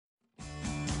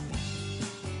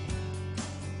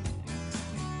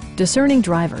Discerning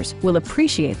drivers will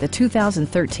appreciate the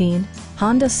 2013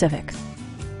 Honda Civic.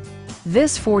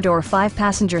 This four-door,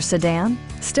 five-passenger sedan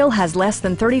still has less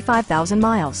than 35,000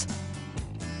 miles.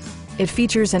 It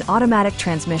features an automatic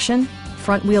transmission,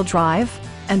 front-wheel drive,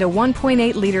 and a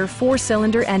 1.8-liter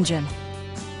four-cylinder engine.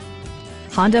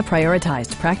 Honda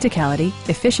prioritized practicality,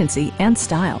 efficiency, and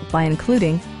style by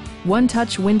including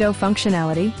one-touch window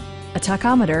functionality, a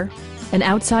tachometer, an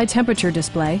outside temperature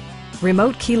display,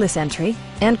 remote keyless entry,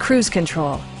 and cruise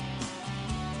control.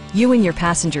 You and your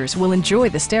passengers will enjoy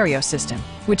the stereo system,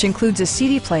 which includes a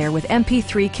CD player with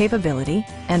MP3 capability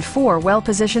and 4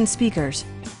 well-positioned speakers.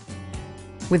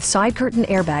 With side curtain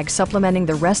airbags supplementing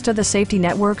the rest of the safety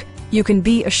network, you can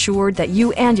be assured that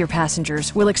you and your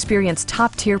passengers will experience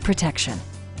top-tier protection.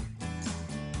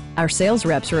 Our sales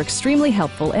reps are extremely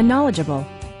helpful and knowledgeable.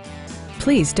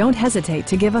 Please don't hesitate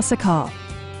to give us a call.